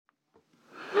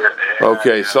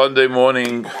Okay, Sunday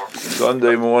morning,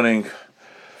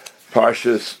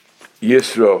 Parshas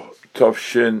Yisro, Tov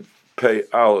Shin Pei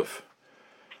Aleph.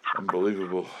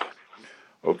 Unbelievable.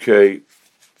 Okay,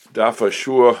 Daf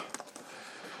Ashur,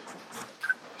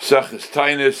 Sechus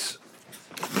Tainus.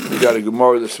 We got a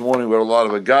Gemara this morning with a lot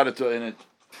of Agadata in it.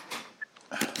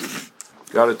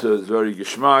 Agadata is very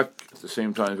geschmack, at the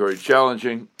same time very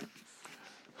challenging.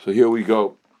 So here we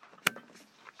go.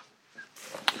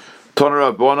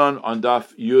 Tanara Bonan on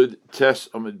Daf Yud Tes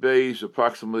Amid Beis,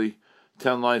 approximately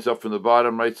 10 lines up from the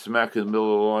bottom, right smack in the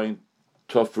middle of the line.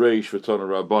 Tough Reish for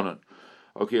Tanara Bonan.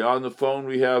 Okay, on the phone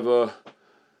we have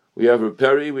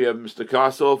Perry, we have Mr.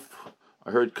 Kassoff.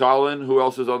 I heard Colin. Who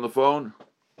else is on the phone?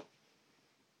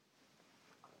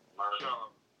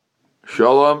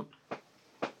 Shalom.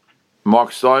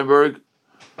 Mark Steinberg.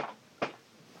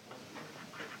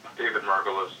 David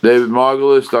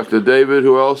Margulis. Dr. David.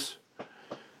 Who else?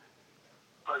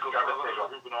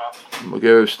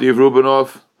 Okay, we have Steve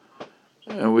Rubinoff.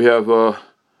 And we have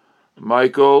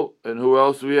Michael. And who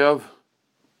else do we have?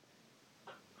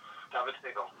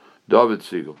 David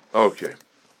Siegel. Okay.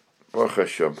 Baruch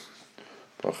Hashem.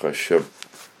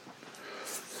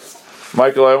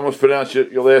 Michael, I almost pronounced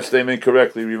your last name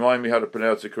incorrectly. Remind me how to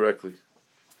pronounce it correctly.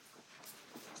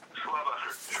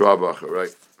 Schwabacher,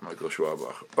 right? Michael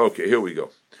Schwabacher. Okay, here we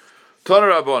go. Taner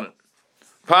Rabbanan.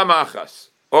 Pamachas.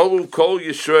 Olu kol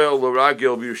Yisrael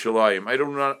l'ragil b'Yerushalayim.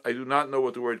 I do not know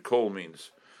what the word kol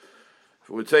means. If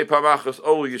it would say Pamachas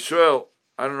Olu Yisrael,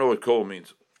 I don't know what kol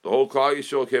means. The whole Klal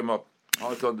Yisrael came up.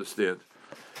 Hard to understand.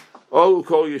 Olu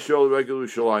kol Yisrael l'ragil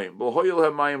b'Yerushalayim. B'hoyel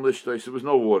hamayim lishtais. There was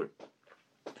no water.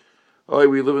 Oh,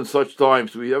 we live in such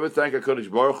times. Do we ever thank HaKadosh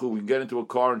Baruch Hu? We can get into a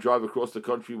car and drive across the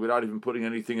country without even putting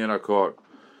anything in our car.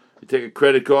 You take a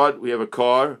credit card. We have a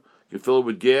car. You can fill it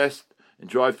with gas and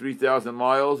drive 3,000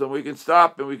 miles, and we can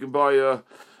stop and we can buy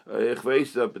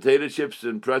potato chips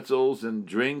and pretzels and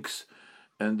drinks.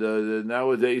 And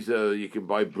nowadays you can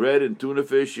buy bread and tuna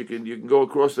fish. You can go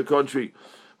across the country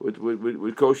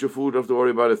with kosher food. Don't have to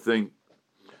worry about a thing.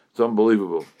 It's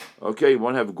unbelievable. Okay, you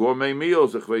want to have gourmet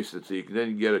meals, so you can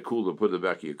then get a cooler, put it in the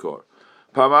back of your car.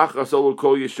 They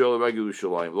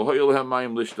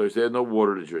had no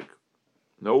water to drink.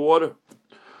 No water.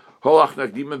 Holach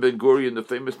Nakdiman Ben Gurion, the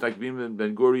famous Nakdiman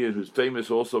Ben Gurion, who's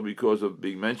famous also because of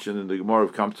being mentioned in the Gemara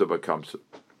of Kamsa Bakamsa.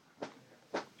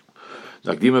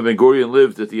 Nakdiman Ben Gurion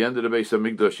lived at the end of the Beis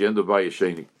HaMikdash, the end of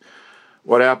Bayesheni.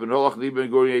 What happened? Holach Nakdiman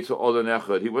Ben Gurion ate Odan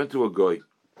Echad. He went to a guy.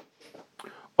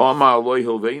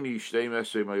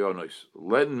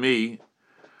 Lend me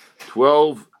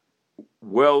 12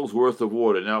 wells worth of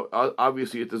water. Now,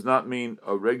 obviously, it does not mean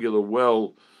a regular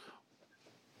well.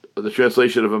 The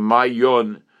translation of a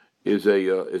mayon is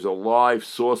a live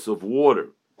source of water.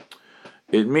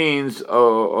 It means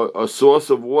a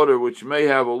source of water which may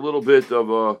have a little bit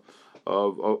of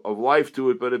life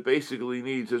to it, but it basically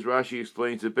needs, as Rashi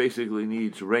explains, it basically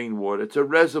needs rainwater. It's a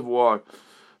reservoir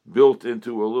built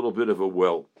into a little bit of a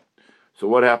well. So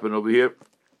what happened over here?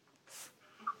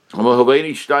 And I'll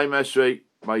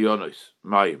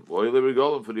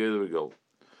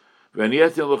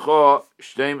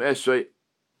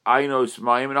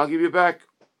give you back.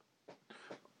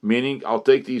 Meaning, I'll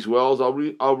take these wells,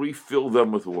 I'll refill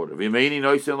them with water. If I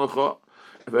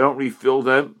don't refill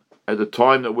them at the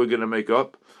time that we're going to make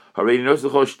up, I'll give you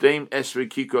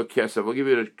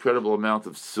an incredible amount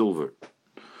of silver.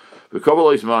 The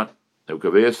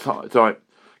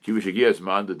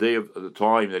day of the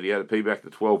time that he had to pay back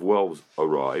the 12 wells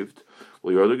arrived.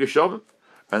 Well, you're the Geshamim,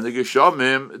 and the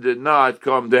Geshamim did not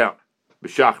come down.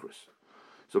 B'shachris.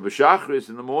 So b'shachris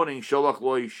in the morning, shalach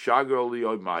loy shagar li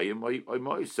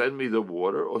omayim. Send me the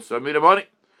water or send me the money.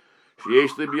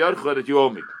 Sheyesh li biyadcha that you owe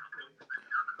me.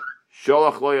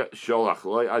 Shalach loy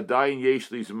adayin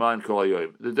yesh li zman kol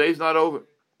hayoyim. The day's not over.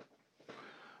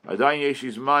 Adayin yesh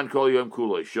li zman kol hayoyim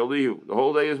kulei. Shalihu. The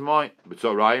whole day is mine.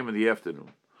 B'tzarayim in the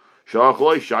afternoon. Shalach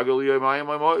loy shagar li omayim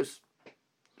omayim.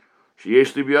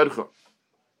 Sheyesh li biyadcha.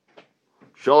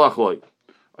 Shalach loy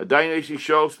adayin yesh li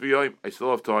shos b'yoyim. I still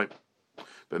have time.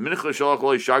 But mincha shalach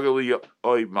loy shagar li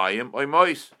omayim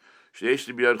omayim. Sheyesh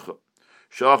li biyadcha.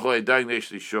 Shalach loy adayin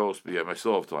yesh li shos b'yoyim. I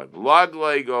still have time. Lag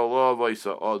leg olav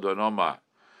isa odonoma.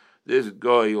 This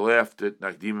guy laughed at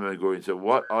Nakdim Ben Gurion and said,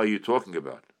 "What are you talking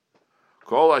about?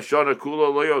 Kol hashana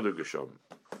kula loyodu geshamim.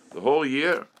 The whole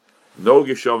year, no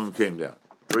geshamim came down.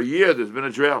 For a year, there's been a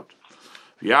drought.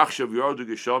 V'yachshav yordu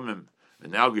geshamim,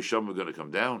 and now geshamim are going to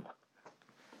come down.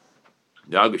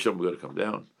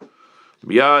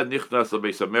 Miyad nichnas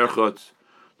l'beis hamerchotz.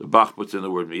 The Bach puts in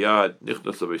the word miyad.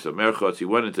 Nichnas l'beis hamerchotz. He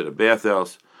went into the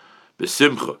bathhouse.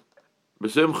 B'simcha.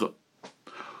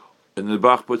 In And the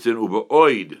Bach puts in Uba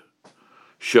Oid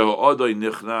She'odoi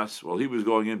Nichnas, while he was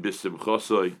going in Bisim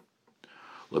Chosoi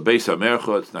Lebeis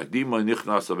HaMercha, it's Nakdimoi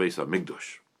Nichnas Lebeis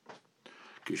HaMikdosh.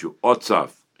 Kishu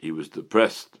Otzav, he was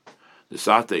depressed. The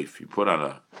Satef,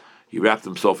 he wrapped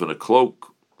himself in a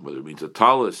cloak, whether it means a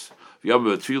talis,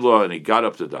 and he got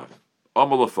up to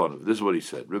daven. This is what he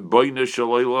said. I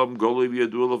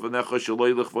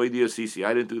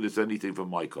didn't do this anything for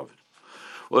my covet.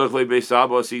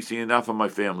 And not for my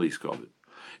family's covet.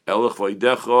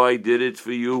 I did it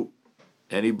for you.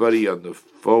 Anybody on the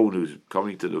phone who's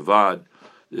coming to the Vad,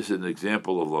 this is an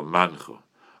example of Lamancha.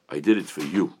 I did it for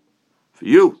you. For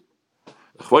you.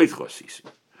 What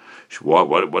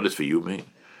does for you mean?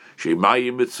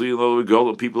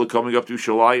 People are coming up to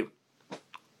Shalayim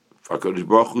for HaKadosh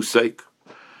Baruch Hu's sake,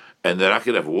 and they're not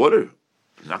going to have water.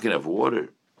 Not going to have water.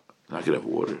 Not going to have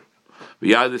water.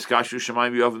 The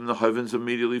heavens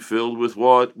immediately filled with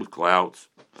what? With clouds.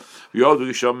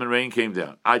 And rain came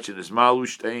down. Until the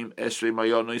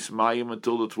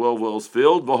 12 wells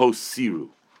filled.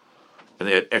 And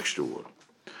they had extra water.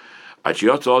 He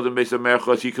comes out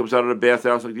of the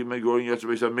bathhouse like the Megorin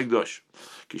Yatzabeis HaMikdash.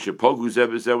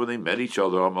 When they met each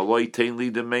other,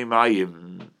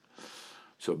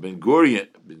 so Ben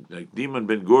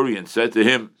Gurion said to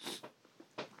him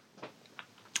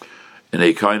in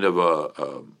a kind of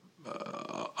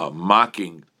a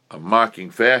mocking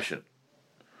fashion,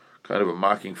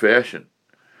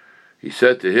 he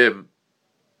said to him,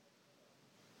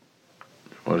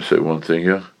 I want to say one thing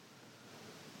here.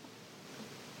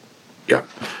 Yeah,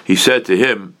 he said to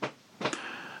him,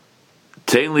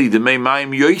 I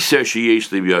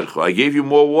gave you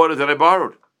more water than I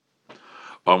borrowed.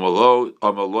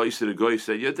 Amaloi said, the guy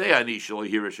said,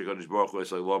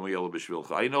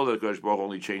 I know that Kadosh Baruch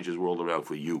only changed his world around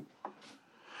for you.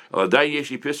 I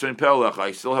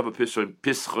still have a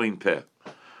pischoin peh.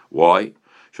 Why?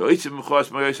 I can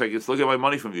still get my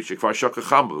money from you. The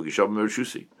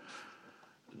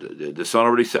sun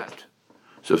already set.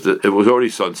 So if it was already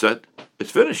sunset,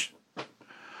 it's finished.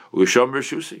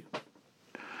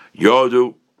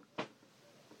 Yodu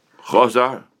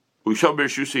Chazar Usham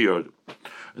Bershusi Yodu.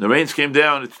 And the rains came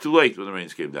down, it's too late when the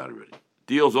rains came down already.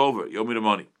 Deal's over, you owe me the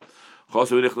money.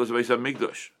 Chazar V'nichlas Beis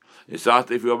HaMikdash.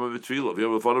 Isat if you have a tefillah, if you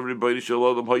have a fun of everybody,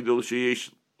 Shalom Haydel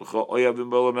Sheyesh Oyavim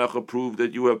Belamecha, prove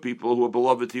that you have people who are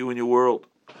beloved to you in your world.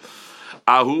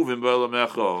 Ahuvim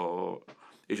Belamecha.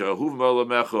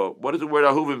 What does the word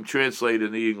Ahuvim translate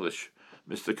in the English?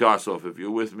 Mr. Kossoff, if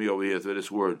you're with me over here for this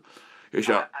word.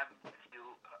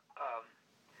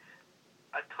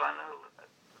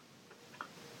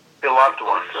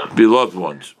 Beloved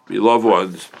ones. Beloved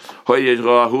ones.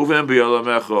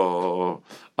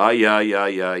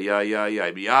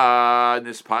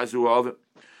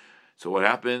 So what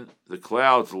happened? The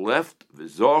clouds left, and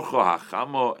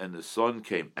the sun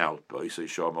came out.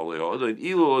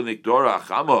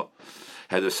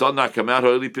 Had the sun not come out,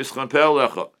 I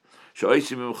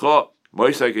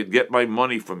could get my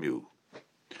money from you.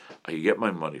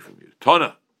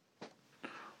 Tana.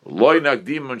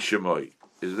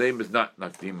 His name is not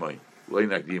Nakdimoin.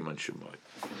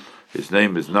 His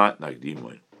name is not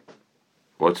Nakdimoin.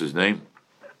 What's his name?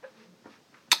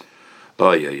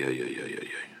 Ela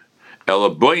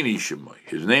Boini Shemai.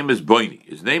 His name is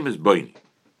Boini.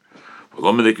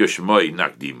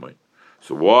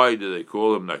 So why do they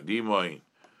call him Nakdimoin?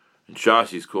 In Shas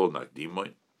he's called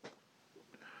Nakdimoin.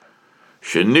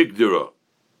 Shenigdara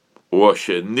or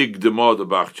Shenigdama, the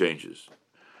Bach changes.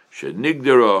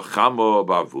 Shenigdara Chamo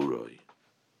Bavuroi.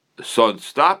 The sun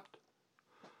stopped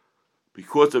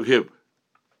because of him.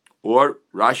 Or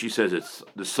Rashi says it's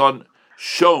the sun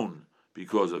shone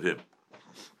because of him.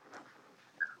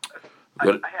 I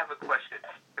have a question.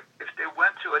 If they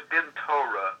went to a Din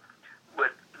Torah,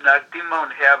 would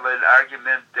Nakdimon have an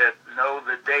argument that no,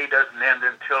 the day doesn't end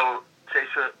until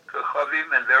Tisha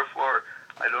Kachavim, and therefore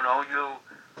I don't owe you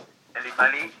any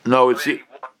money? No, any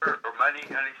water or money,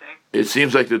 anything? It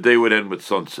seems like the day would end with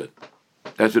sunset.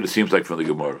 That's what it seems like from the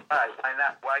Gemara. Why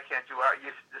not? Why can't you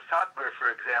argue? The Satmar, for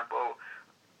example,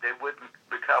 they wouldn't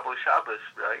be Kabbalah Shabbos,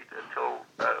 right, until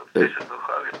Tisha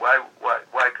Kachavim. Why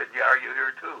could you argue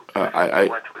here too?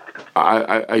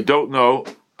 I don't know,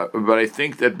 but I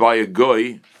think that by a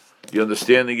goy, the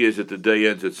understanding is that the day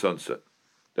ends at sunset.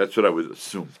 That's what I would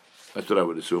assume.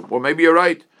 Well, maybe you're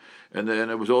right. And then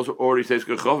it was also already says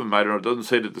Kachavim. I don't know. It doesn't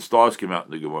say that the stars came out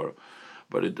in the Gemara,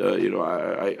 but it,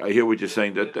 I hear what you're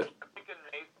saying. That. Did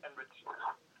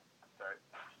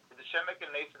the Shemek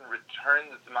and Nathan return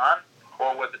the Zman,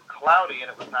 or was it cloudy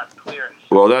and it was not clear?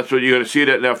 Well, that's what you got to see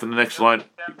that now from the next line.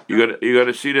 You got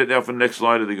to see that now from the next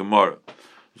line of the Gemara.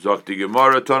 Zok the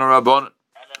Gemara Tana Rabban. And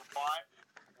then why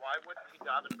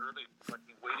it early. Like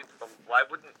he waited. Why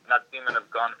wouldn't Nadim have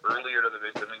gone earlier to the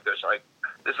Beis Hamikdash? Like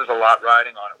this is a lot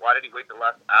riding on it. Why did he wait the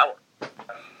last hour?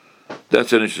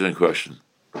 That's an interesting question.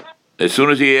 As soon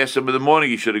as he asked him in the morning,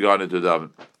 he should have gone into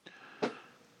daven.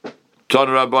 Ton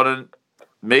Rabbanan,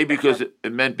 maybe because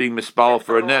it meant being mispal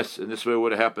for a nest, and this way it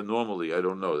would have happened normally. I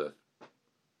don't know that.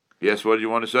 Yes, what do you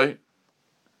want to say?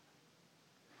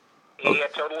 He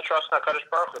had total trust in HaKadosh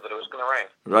Baruch Hu that it was going to rain.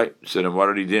 Right. So then, why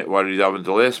did he daven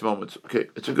until the last moments? Okay,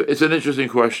 it's an interesting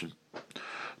question.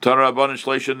 Ton Rabbanan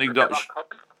Shleisha Nigdash.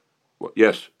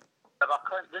 Yes.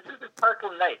 This is a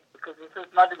total night because this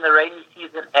is not in the rainy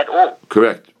season at all.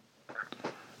 Correct.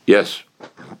 Yes.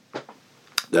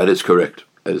 That is correct.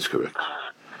 That is correct.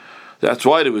 That's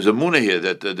why there was a munah here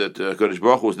that Kodesh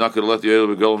Baruch Hu was not going to let the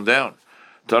Eilu go him down.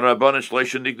 And there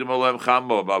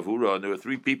were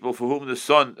three people for whom the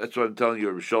sun. That's what I'm telling you,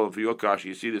 Risholim, for your kashi.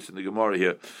 You see this in the Gemara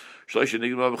here. Shleisha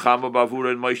Nigdam Chama Bavura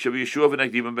and Moshe Yeshua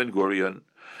v'Negdim Ben Gurion.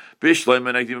 Bishleim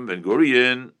v'Negdim Ben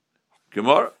Gurion.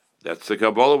 Gemara. That's the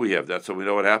Kabbalah we have. That's how we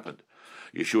know what happened.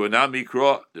 Yeshua na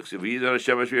mikra. D'chsiviyid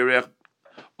Hashem Ashvirech.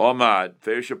 Omad.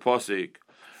 Ferisha Posik.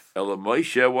 Ela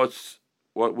Moshe.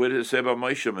 What did it say about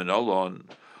Moshe? Menalon.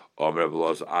 Omer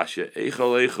Belaz Asher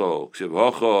Eichel Eichel. Ksiv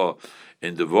Hocha.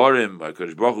 In Devarim,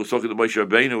 Kodesh Baruch Hu was talking to Moshe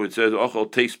Rabbeinu. It says Ochel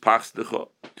Teis Pachs Decha.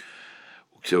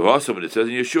 Ksiv Hocha. But it says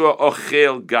in Yeshua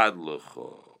Ochel Gad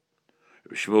Lecha.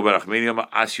 Shmuel ben Achmeni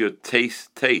Asher Teis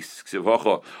Ksiv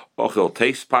Hocha Ochel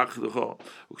Teis Pachs Decha.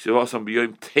 Ksiv Hocha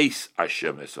B'Yom Teis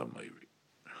Hashem Esamayri.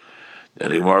 Then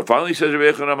the Gemara finally says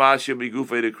Rebbe Yechon Asher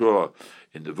Migufei Dekroa.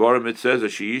 In the Devarim it says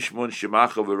Ashiyishmon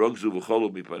Shemacha v'Rogzu v'Cholu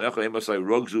Mipanecha Emasai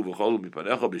Rogzu v'Cholu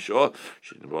Mipanecha B'Shah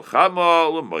Shenivachama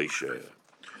LeMoshe.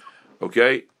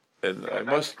 Okay, and I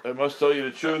must tell you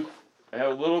the truth. I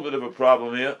have a little bit of a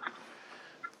problem here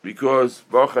because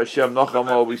Baruch Hashem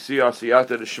Nachama we see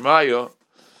Asiyata D'Shmaya,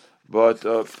 but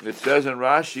it says in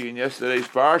Rashi in yesterday's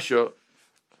parsha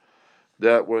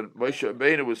that when Moshe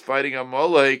Rabbeinu was fighting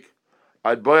Amalek,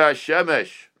 Ad Boya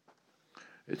Shemesh.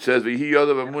 It says V'hi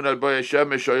Yodav Amun Ad Boya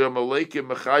Shemesh Ayom Alekim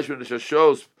Mechashvin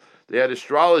Shashos. They had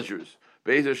astrologers,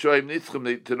 Bezer Shoyim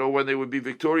Nitzchem, to know when they would be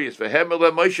victorious. V'hem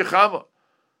Ele Moshe Chama.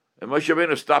 And Moshe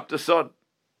Rabbeinu stopped the sun.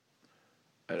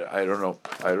 I don't know.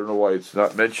 I don't know why it's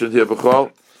not mentioned here.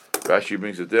 B'chol Rashi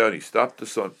brings it down. He stopped the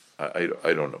sun. I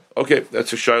don't know. Okay,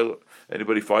 that's a shiloh.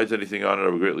 Anybody finds anything on it, I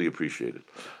would greatly appreciate it.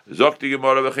 Zokti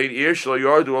Gemara v'chein ir shlo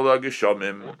yardu ala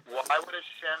geshamim. Why would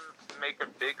Hashem make a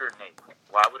bigger nate?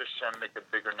 Why would Hashem make a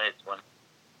bigger nate when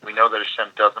we know that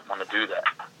Hashem doesn't want to do that?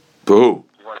 For who?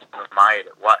 He wants to remind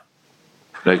it. What?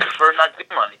 For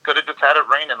Nadimon, he could have just had it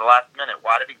rain in the last minute.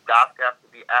 Why did he have to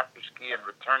be after ski and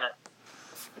return it?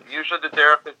 Usually the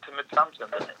derech is to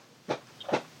mitzamtzim, isn't it?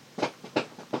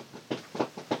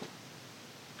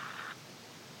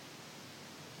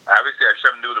 Obviously,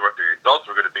 Hashem knew what the results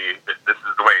were going to be. That this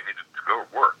is the way it needed to go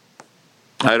work.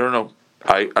 I don't know.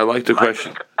 I like the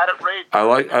question. I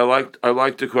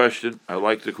like the question. I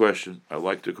like the question. I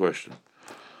like the question.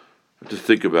 I have to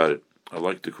think about it. I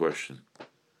like the question.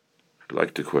 I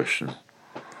like the question.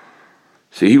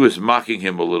 See, he was mocking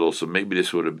him a little, so maybe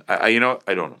this would have. I don't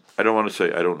know. I don't want to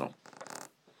say. I don't know.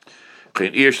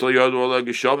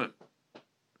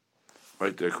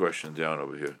 Write that question down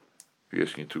over here. You're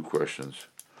asking two questions.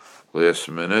 Last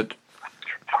minute.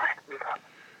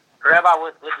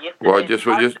 Rabbi, Well, just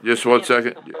 1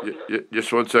 second.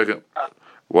 Just 1 second.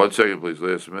 1 second, please.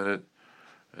 Last minute.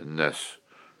 And this.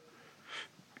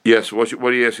 Yes. What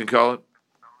are you asking, Colin?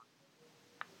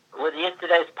 With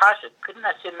yesterday's parsha, couldn't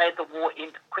Hashem made the war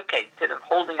end quicker instead of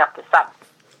holding up the sun?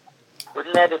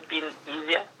 Wouldn't that have been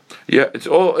easier? Yeah, it's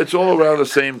all around the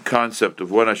same concept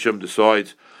of when Hashem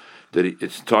decides that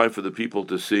it's time for the people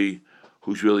to see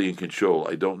who's really in control.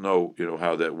 I don't know,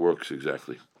 how that works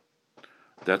exactly.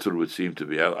 That's what it would seem to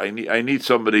be. I need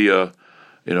somebody, I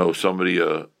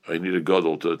need a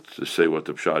gadol to say what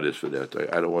the pshat is for that.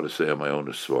 I don't want to say on my own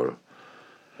a svara.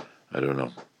 I don't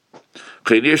know.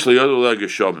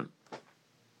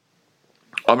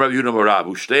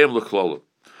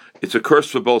 It's a curse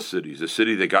for both cities. The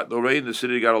city that got no rain, the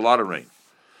city that got a lot of rain.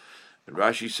 And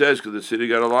Rashi says, because the city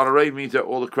got a lot of rain, means that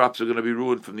all the crops are going to be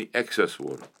ruined from the excess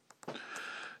water.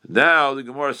 Now the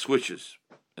Gemara switches.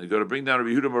 And they're going to bring down Rabbi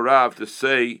Yehuda Marav to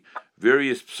say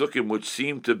various psukim which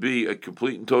seem to be a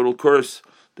complete and total curse,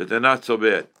 that they're not so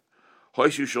bad.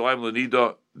 Hoishu shalayim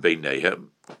l'nida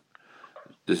beinehem.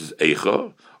 This is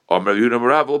Eicha. Rabbi Yehuda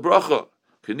Marav l'bracha.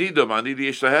 Kenida manidi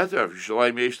yesh laheter.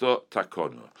 Shalayim yesh la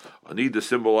takona. Anida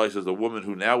symbolizes the woman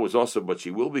who now was awesome, but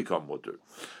she will become mutter.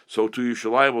 So to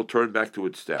Yerushalayim will turn back to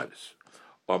its status.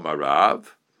 Amarav.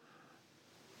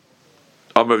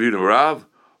 Amar Yehuda Marav.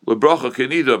 Lebracha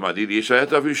kenida madidi yishayet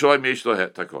avishalim yesh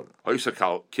lohet takon. Oisa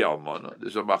kialmana.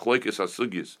 There's a machlokes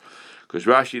hasugis, because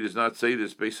Rashi does not say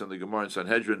this based on the Gemara in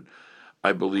Sanhedrin,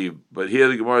 I believe. But here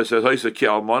the Gemara says Oisa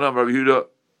kialmana Rabbi Yehuda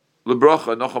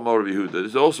lebracha nachamar Rabbi Yehuda.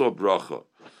 There's also a bracha.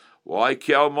 Why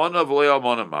kialmana v'lei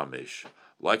almana mamish?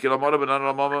 Like an almana but not an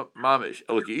almana mamish.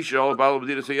 Elki isha al bal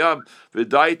b'dina sayam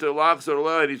v'daita lachzor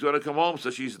leh, and he's going to come home. So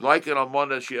she's like an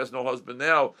almana. She has no husband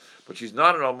now, but she's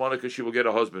not an almana because she will get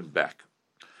a husband back.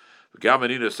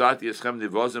 Gamanina sati eschem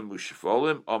nevazim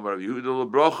mushfolim amar Yehuda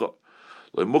lebrocha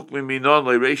lemukmi minon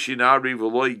leireshin ari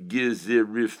v'loi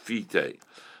gizirifite.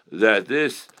 That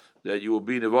you will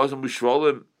be nevazim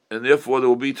mushfolim, and therefore there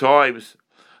will be times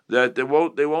that they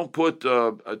won't put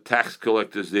tax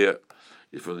collectors there.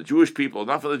 From the Jewish people,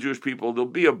 not from the Jewish people, there'll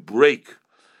be a break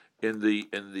in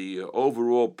the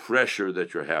overall pressure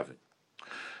that you're having.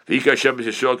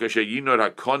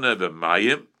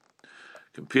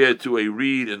 Compared to a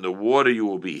reed in the water, you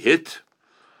will be hit.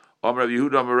 Amar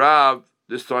Yehuda Amar Rav.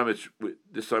 This time it's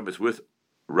with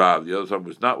Rav. The other time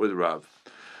was not with Rav.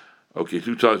 Okay,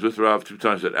 2 times with Rav, 2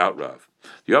 times without Rav.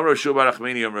 The Amar Shul Bar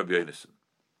Achmeni Amar Rabbi Yonasan.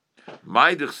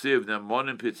 My dechsiv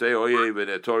nemonim pitzei oyev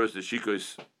and Torahs the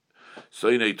shikos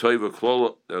soinei toiva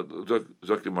klola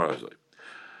zakti marazai.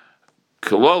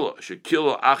 Klola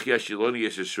shekilo achya shiloni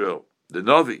Yisrael. The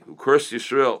Navi who cursed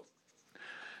Yisrael.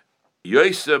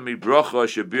 Yoisa mi bracha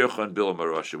shebirchan Bilam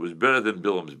Arasha was better than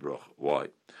Bilam's bracha. Why?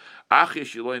 Achya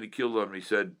shiloni killed them. He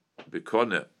said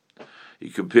bekoneh. He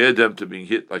compared them to being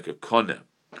hit like a koneh.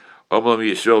 It's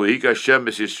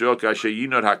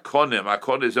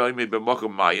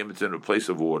in a place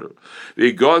of water. And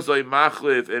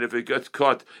if it gets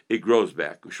cut, it grows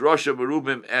back.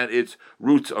 And its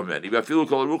roots are many. Both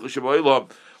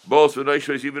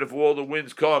even if all the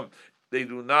winds come, they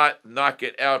do not knock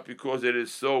it out because it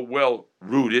is so well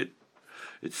rooted.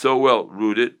 It's so well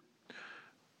rooted.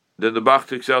 Then the Bach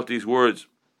takes out these words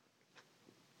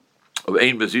of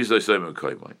Ein Bezizah Simon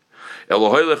Kaimai.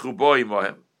 Eloheilech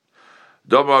uboim.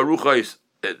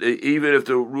 Even if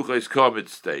the ruchais come, it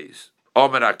stays.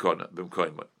 Amen akona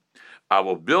b'mkoimah. I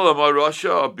will build a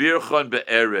Rasha a birchan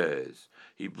be'erez.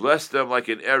 He blessed them like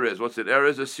an erez. What's an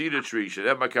erez? A cedar tree.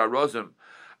 Shedem makarozim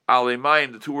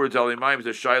alimayim. The 2 words alimayim is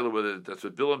a shaila with it. That's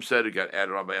what Bilam said. It got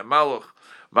added on by a malach.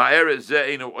 Ma'erez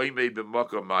ze'enu oimei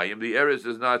b'makam mayim. The erez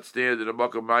does not stand in a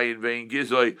makam mayim vein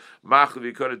gizoi. Machlev,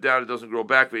 you cut it down, it doesn't grow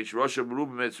back. Veish Rasha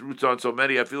merubim, its roots on so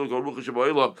many. I feel like a ruchas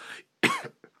shaboilam.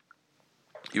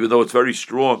 Even though it's very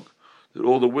strong, that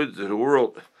all the winds in the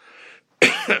world,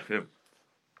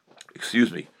 excuse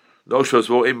me, no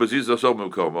shasvo ein baziza somem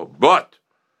komo, but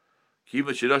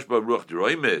kiva shirash ba ruach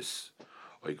droimis,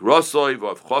 like rasoi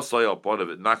vav chasai upon of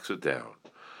it knocks it down.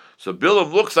 So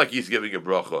Bilam looks like he's giving a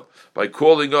bracha by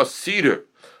calling us cedar,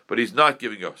 but he's not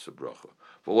giving us a bracha.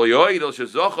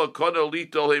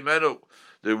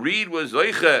 The reed was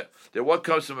zeiche. Then what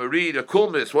comes from a reed? A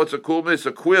kulmis. What's a kulmis?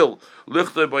 A quill.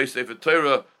 Lichte by Sefer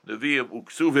Torah, Nevi'im,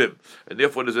 Uksuvim. And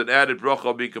therefore there's an added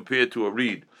bracha being compared to a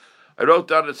reed. I wrote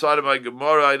down the side of my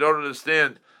Gemara, I don't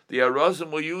understand. The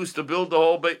arazim were used to build the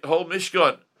whole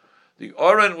Mishkan. The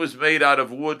Aron was made out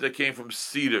of wood that came from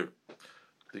cedar.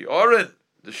 The Aron,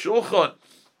 the Shulchan,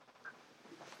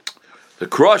 the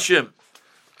Krushim,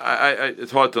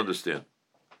 it's hard to understand.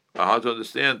 Hard to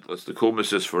understand. That's the Kulma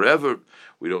says forever.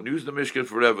 We don't use the Mishkan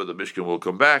forever. The Mishkan will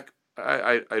come back.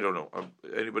 I don't know.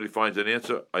 Anybody finds an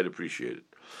answer, I'd appreciate it.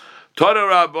 Tana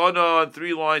Rabbana on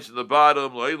 3 lines in the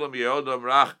bottom.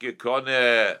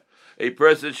 A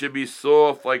person should be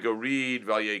soft like a reed,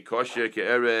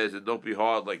 and don't be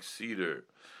hard like cedar.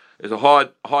 There's a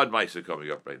hard Maisa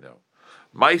coming up right now.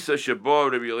 Maisa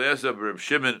Shabor Rabbi Eliezer Rabbi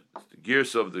Shimon, the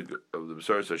gears of the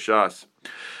Masaras Hashas.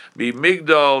 Be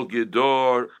Migdal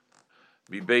Gedor,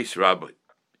 be Beis Rabbi.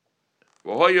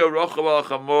 V'hoya rochav al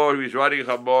chamor. He was riding a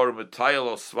chamor, Matayel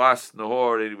al Svas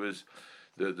Nahor, and he was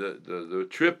the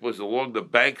trip was along the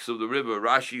banks of the river.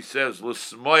 Rashi says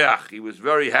l'smoyach. He was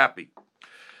very happy.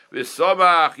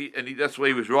 V'samach, and that's why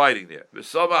he was riding there.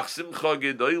 V'samach simcha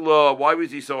gedolah. Why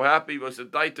was he so happy? He was a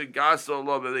daita gasa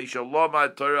lo v'leishalom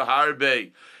ad Torah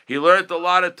harbe. He learned a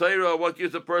lot of Torah. What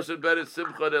gives a person better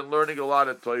simcha than learning a lot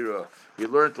of Torah? He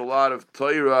learned a lot of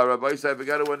Torah. Rabbi said, I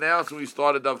forgot to announce when we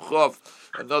started Daf Chof,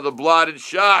 another blot in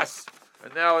Shas,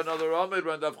 and now another Amid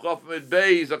when Daf Chof Amid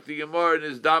Beis, Zakti Gemara in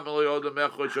his Damalei Odom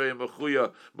Echo Shoyim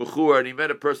Mechua, and he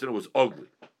met a person who was ugly.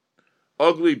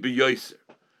 Ugly b'yoser.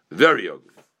 Very ugly.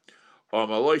 So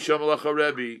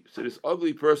this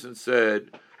ugly person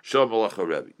said, Shalom Alecha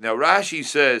Rebbe. Now Rashi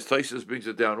says, Taisus brings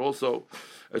it down also,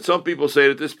 and some people say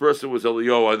that this person was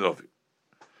Eliyahu Hanavi.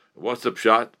 What's the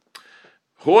pshat?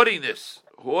 Haughtiness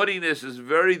Haughtiness is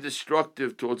very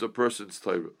destructive towards a person's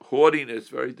Torah. Haughtiness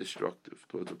very destructive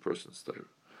towards a person's Torah.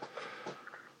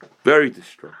 Very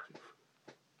destructive.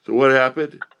 So what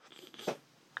happened?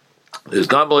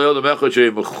 There's not Malayot Mechachay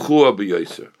Mechua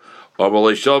B'Yoser.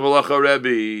 Amalei Shal Malacha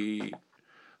Rebbe.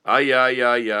 Ay,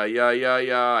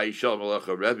 Shal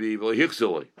Malacha Rebbe.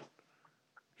 V'Lehichzolei.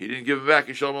 He didn't give him back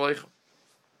his Shalom Aleichem.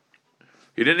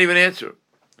 He didn't even answer him.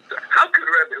 How could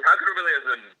Rebbe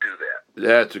Eliezer do that?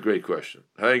 That's a great question.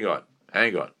 Hang on.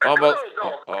 Hold on.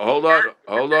 It's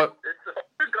a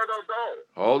gadol dol.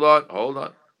 Hold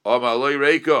on. Amalei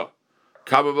Reika.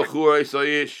 Kama B'chur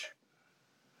Eisayish.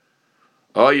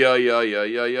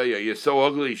 You're so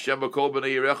ugly. Shema Kol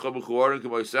B'nei Yerecha B'chuarim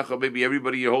K'moisecha. Maybe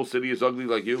everybody in your whole city is ugly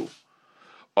like you.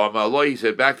 Amalei, he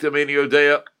said, back to Meni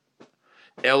Yodea.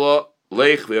 Ella.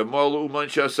 Go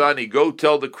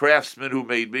tell the craftsman who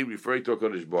made me, referring to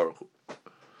HaKadosh Baruch Hu.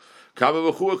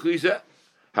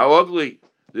 How ugly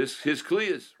his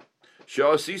kli is.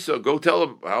 Sha'asisa, go tell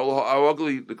him how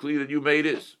ugly the kli that you made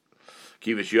is.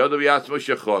 He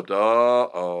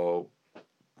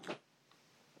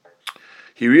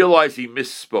realized he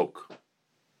misspoke.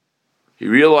 He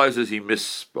realizes he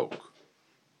misspoke.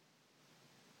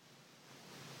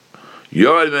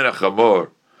 Yorad min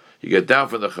hachamor. He got down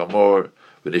from the chamor,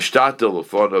 and he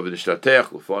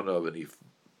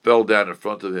fell down in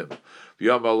front of him.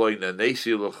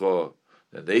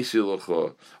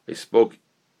 I spoke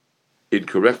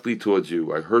incorrectly towards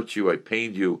you. I hurt you. I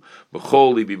pained you. No, I'm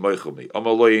not being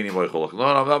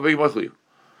meichel you.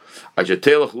 I should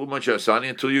tell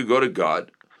until you go to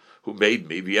God, who made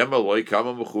me. He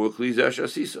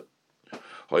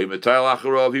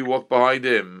walked behind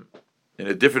him in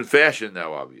a different fashion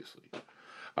now, obviously.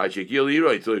 Till he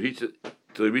reached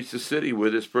the city where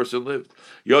this person lived.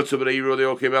 They all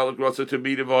came out to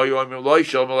meet him. Let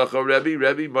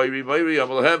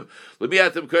me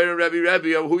at them,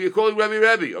 Rebbe. Who are you calling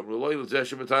Rebbe?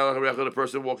 The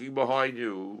person walking behind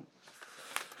you.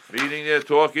 Meaning they're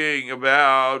talking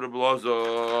about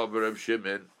Blaza, Reb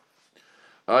Shimon.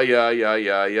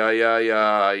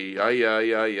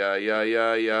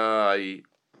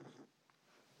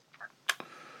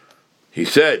 He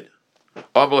said,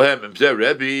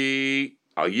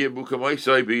 we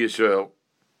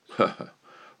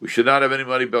should not have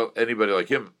anybody like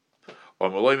him.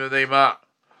 Look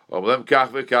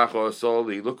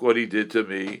what he did to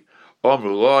me. He's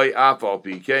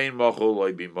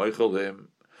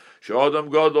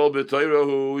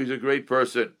a great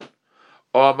person.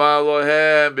 I'll be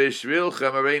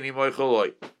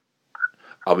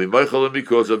meichel him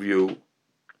because of you.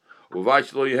 He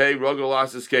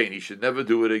should never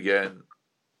do it again.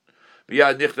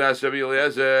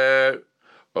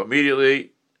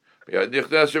 Immediately, Reb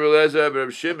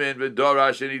Shimon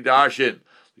v'Dorash and he darshin.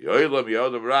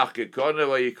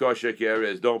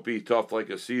 Don't be tough like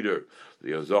a cedar.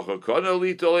 That's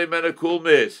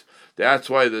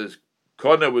why the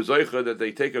Kona was Zeicha that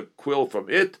they take a quill from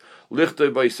it.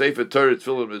 Lichte by Sefer Torah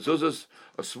Tefillin Mezuzahs.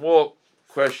 A small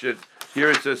question.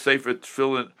 Here it says Sefer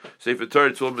Torah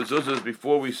Tefillin Mezuzahs.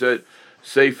 Before we said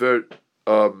Sefer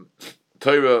Torah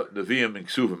Nevi'im and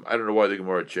Ksuvim. I don't know why the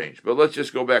Gemara changed, but let's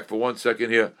just go back for 1 second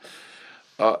here.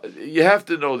 You have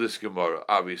to know this Gemara.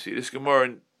 Obviously, this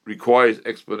Gemara requires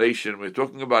explanation. We're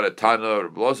talking about a Tana,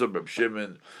 Reb Elazar, Reb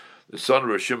Shimon, the son of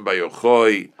Reb Shimon Bar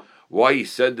Yochai. Why he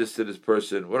said this to this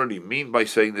person? What did he mean by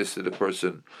saying this to the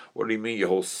person? What did he mean? Your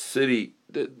whole city.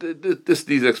 This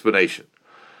needs explanation.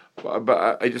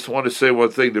 But I just want to say one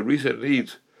thing. The reason it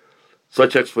needs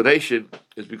such explanation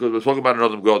is because we're talking about an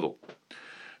Adam Gadol.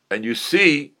 And you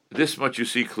see, this much you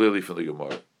see clearly from the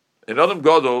Gemara. An Adam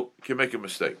Gadol can make a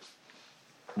mistake.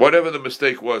 Whatever the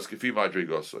mistake was, Kifi Madri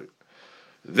Gosoi.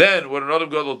 Then, what an Adam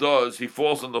Gadol does, he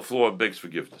falls on the floor and begs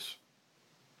forgiveness.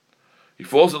 He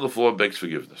falls on the floor and begs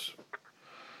forgiveness.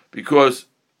 Because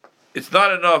it's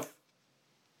not enough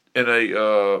in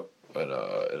a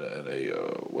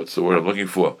what's the word I'm looking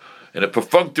for? In a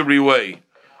perfunctory way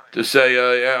to say,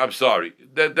 yeah, I'm sorry.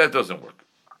 That doesn't work.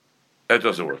 That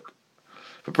doesn't work.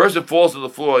 If a person falls on the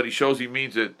floor and he shows he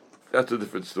means it, that's a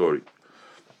different story.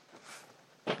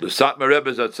 The Satmar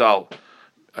Rebbe Zatzal,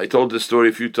 I told this story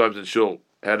a few times in Shul,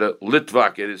 had a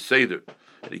litvak at his Seder.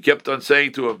 And he kept on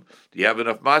saying to him, do you have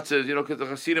enough matzahs? You know, because the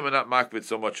Hasidim are not makbid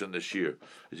so much on the shear.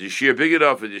 Is your shear big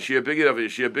enough? Is your shear big enough? Is your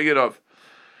shear big enough?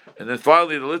 And then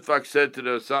finally the litvak said to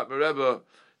the Satmar Rebbe,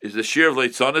 is the shear of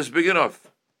Leitzanis big enough?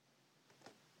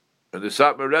 And the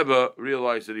Satmar Rebbe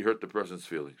realized that he hurt the person's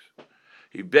feelings.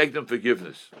 He begged him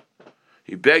forgiveness.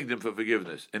 He begged him for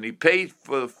forgiveness. And he paid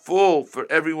for the full for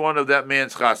every one of that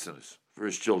man's chasanas, for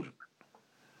his children.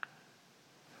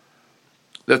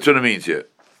 That's what it means here.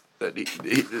 that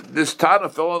this Tana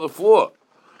fell on the floor.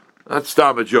 Not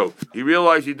stop a joke. He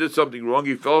realized he did something wrong.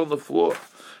 He fell on the floor.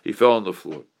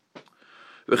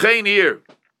 The chain here,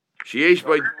 sheyesh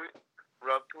by.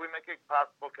 Rob, can we make a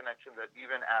possible connection that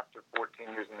even after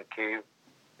 14 years in the cave,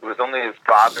 it was only his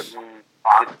father who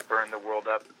didn't burn the world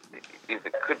up?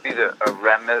 It could be a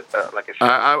remnant, like a.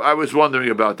 I was wondering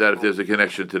about that, if there's a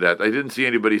connection to that. I didn't see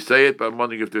anybody say it, but I'm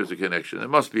wondering if there's a connection. There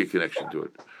must be a connection to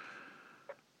it.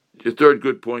 Your third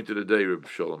good point of the day, Reb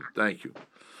Shalom. Thank you.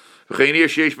 Back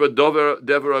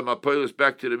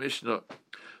to the Mishnah.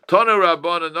 Tana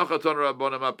Rabbana, Nacha Tana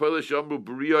Rabbana, Mapolish Amru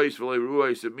B'riyos V'lei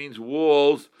Ruos. It means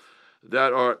walls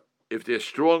that are, if they're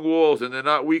strong walls and they're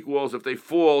not weak walls, if they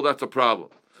fall, that's a problem.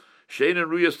 Shein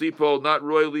and Ruyas Lipol, not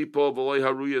Roy Lipol, V'lei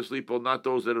HaRuyas Lipol, not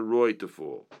those that are Roy to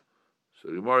fall. So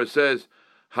the Gemara says,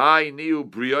 Hi Niu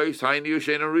B'riyos, Hi Niu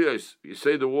Shein and Ruyos. You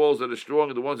say the walls that are strong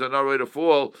and the ones that are not ready to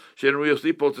fall, Shein and Ruyas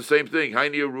Lipol, it's the same thing. Hi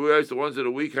Niu Ruyos, the ones that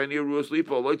are weak, Hi Niu Ruyas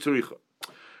Lipol, Loi Tzuricha.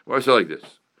 Why is it like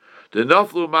this? The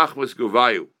Naflu Machmas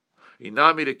Govayu.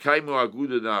 Inami de Kaimu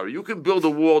Aguda Nari. You can build a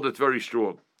wall that's very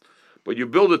strong, but you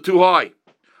build it too high,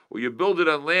 or you build it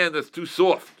on land that's too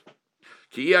soft.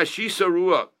 Kiyashisa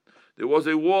Ruah. There was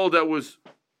a wall that was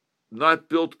not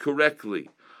built correctly.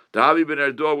 The Havi ben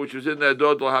Erdor, which was in the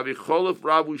Erdor, the Havi Cholif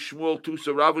Ravu Shmuel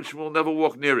Tusa. Ravu Shmuel never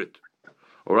walked near it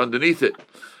or underneath it.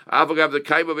 Avagav the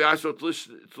Kaiba V'Asro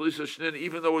Tlisa Shnin,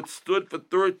 even though it stood for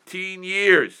 13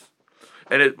 years.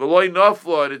 And it below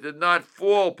nafla, and it did not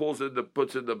fall, puts in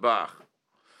the bach.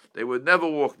 They would never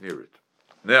walk near it.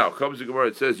 Now comes the Gemara.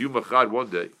 It says Yumachad one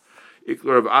day,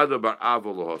 Iklar of Ada bar Av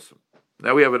lahosam.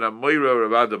 Now we have an Amoira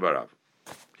of Ada bar Av.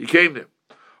 He came there.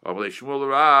 Amalei Shmuel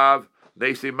Rav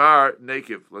Neisi Mar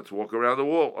Nekiv. Let's walk around the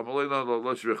wall. Amalei no,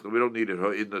 let's richt. We don't need it.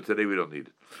 Today we don't need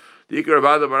it. The Iklar of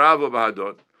Ada bar Av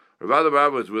Bahadon. Rav Ada bar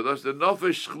Av was with us. The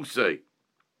Nofesh Chusei.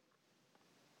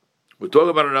 We're talking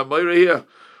about an Amoira here,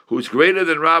 who's greater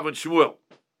than Rav and Shmuel.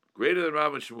 Greater than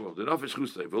Rav and Shmuel. The Nafesh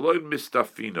Chusay. V'loy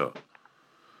mistafina.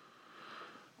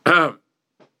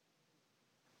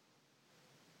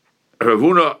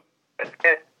 Ravuna.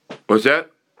 What's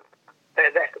that?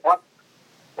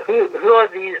 Who are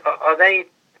these? Are they?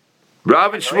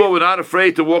 Rav and Shmuel were not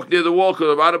afraid to walk near the wall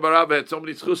because Rav Barabba had so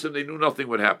many chusim, they knew nothing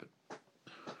would happen.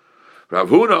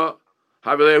 Ravuna,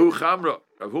 Havilehu Chamra.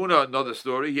 Ravuna, another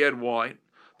story, he had wine.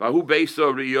 Who based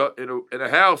in a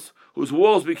house whose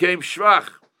walls became shvach,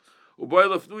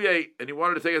 and he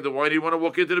wanted to take out the wine. He didn't want to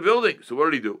walk into the building. So what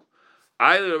did he do?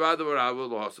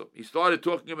 He started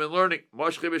talking to him and learning. He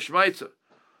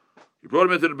brought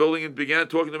him into the building and began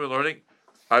talking to him and learning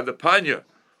the panya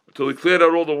until he cleared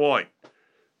out all the wine.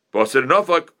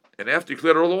 And after he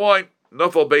cleared out all the wine,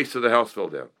 Nafal base of the house fell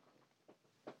down.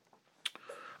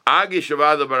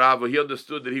 He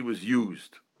understood that he was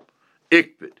used.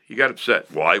 Ikbid. He got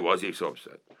upset. Why was he so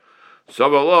upset?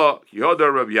 Savala, he held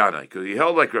Rabbi Yanai, because he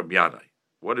held like Rabbi Yanai.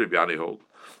 What did Rabbi Yanai hold?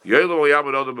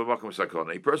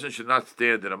 A person should not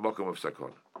stand in a makom of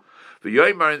sakona.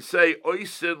 V'yoymar and say,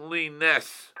 Oisen li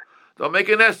nes. They'll make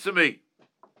a nest to me.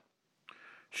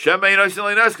 Shemein Oisen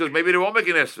li nes, because maybe they won't make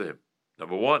a nest for him.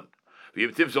 Number one.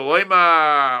 V'yimtim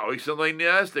zoloymar, Oisen li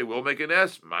nes, they will make a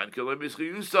nest. Man kelim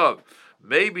ischiyusav.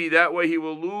 Maybe that way he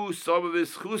will lose some of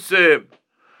his chusim.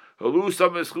 He'll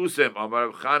some of his chusim. Amar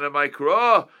Rav Chana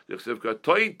Maikra, Dichsev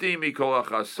katointi mikol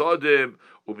hachasodim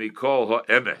umikol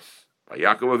ha'emes. By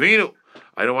Yaakov Avinu.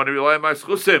 I don't want to rely on my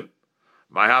chusim.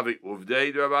 My havi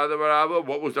uvdei Rav Barava.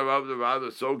 What was Rav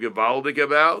Barava so gevaldik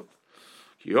about?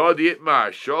 Kihod yitmar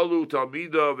shalu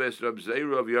talmida ves Rab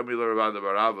Zeira v'yamila Rav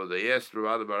Barava. They asked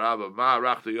Rav Barava, Ma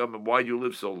rachta yom, why do you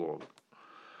live so long?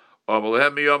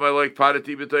 Amalehem yom I like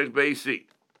parati b'teich beisi.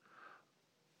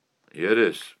 Here it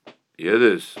is. Here it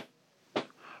is.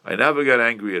 I never got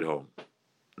angry at home.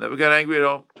 Never got angry at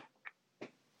home.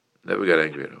 Never got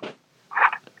angry at home.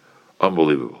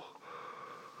 Unbelievable.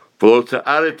 Below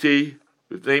ta'arati,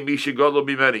 with name Misha Godlo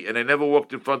be many, and I never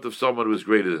walked in front of someone who was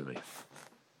greater than me.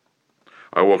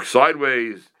 I walked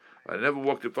sideways. I never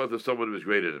walked in front of someone who was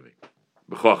greater than me.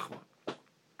 B'chachma.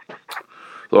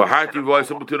 Though a hearty voice,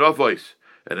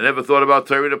 and I never thought about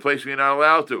Torah in a place we're not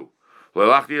allowed to.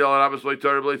 I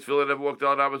never walked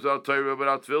out on Abbas without Torah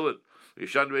without tefillin. I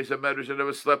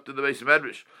never slept in the base of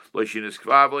Medrash. I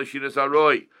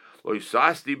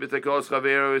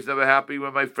was never happy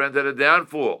when my friend had a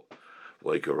downfall.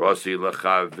 I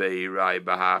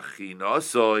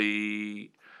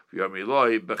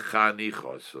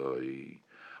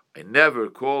never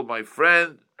called my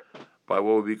friend by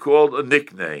what would be called a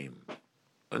nickname.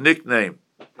 A nickname.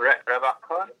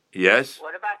 Yes?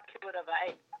 What about Kibbutz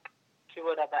Avayim?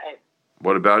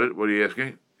 What about it? What are you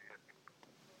asking?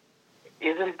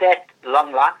 Isn't that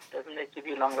long life? Doesn't it give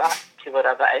you long life? Kivod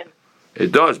Avayim?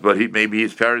 It does, but maybe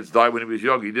his parents died when he was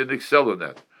young. He didn't excel in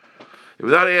that.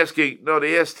 Without asking, no,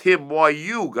 they asked him why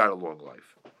you got a long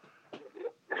life.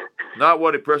 Not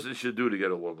what a person should do to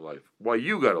get a long life. Why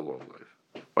you got a long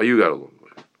life. Why you got a long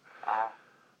life.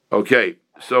 Okay,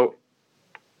 so...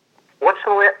 What's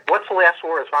the last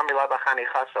word? It's Rami Labachani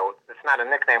Chasso. It's not a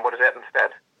nickname. What is that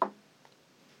instead?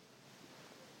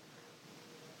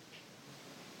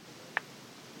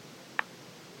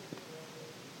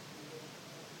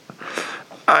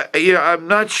 I'm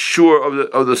not sure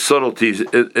of the subtleties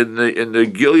in the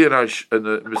Gilyon in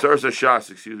the Maseres Hashas.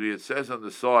 Excuse me. It says on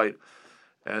the side,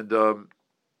 and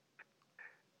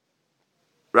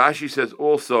Rashi says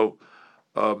also.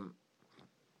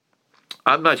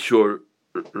 I'm not sure,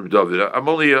 David. I'm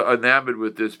only enamored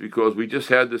with this because we just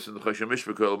had this in the Choshen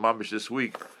Mishpah Mamish this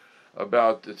week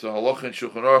about it's a halacha in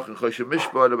Shulchan Aruch and Choshen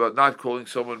Mishpah about not calling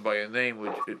someone by a name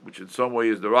which in some way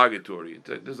is derogatory.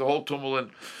 There's a whole tumult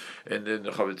in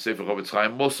the Sefer Chavetz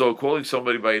Chaim also calling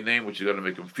somebody by a name which is going to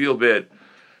make them feel bad.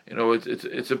 You know,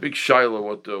 it's a big shiloh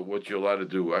what you're allowed to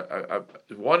do. I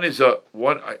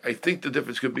think the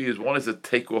difference could be is one is a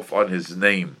takeoff on his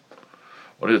name.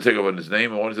 One is a takeoff on his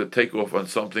name, and one is a takeoff on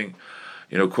something,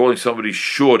 calling somebody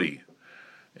shorty,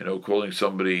 calling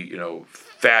somebody,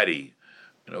 fatty,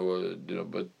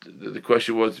 but the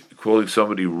question was calling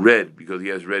somebody red because he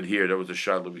has red hair. That was a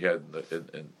shot that we had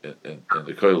in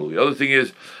the kollel. The other thing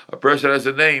is a person has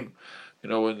a name,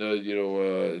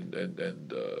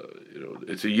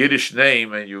 it's a Yiddish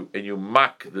name, and you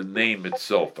mock the name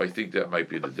itself. I think that might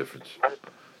be the difference.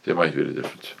 There might be the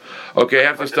difference. Okay, I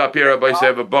have to stop here. Rabbi say I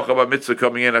have a Bacha Bar Mitzvah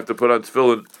coming in. I have to put on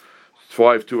tefillin. It's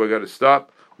 5:02. I got to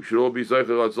stop. We should all be zeicher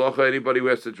l'hatzlacha. Anybody who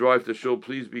has to drive to shul,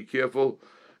 please be careful.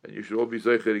 And you should all be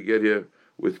zeicher to get here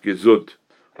with gesund.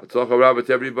 Hatzlacha Rabbah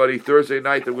to everybody. Thursday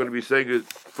night, I'm going to be saying the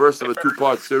first of a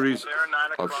 2-part series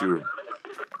of Shiurim.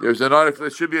 There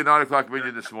should be a 9 o'clock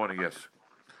meeting this morning, yes.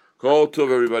 Kol Tov,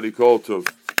 everybody. Kol Tov.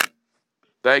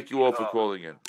 Thank you all for calling in.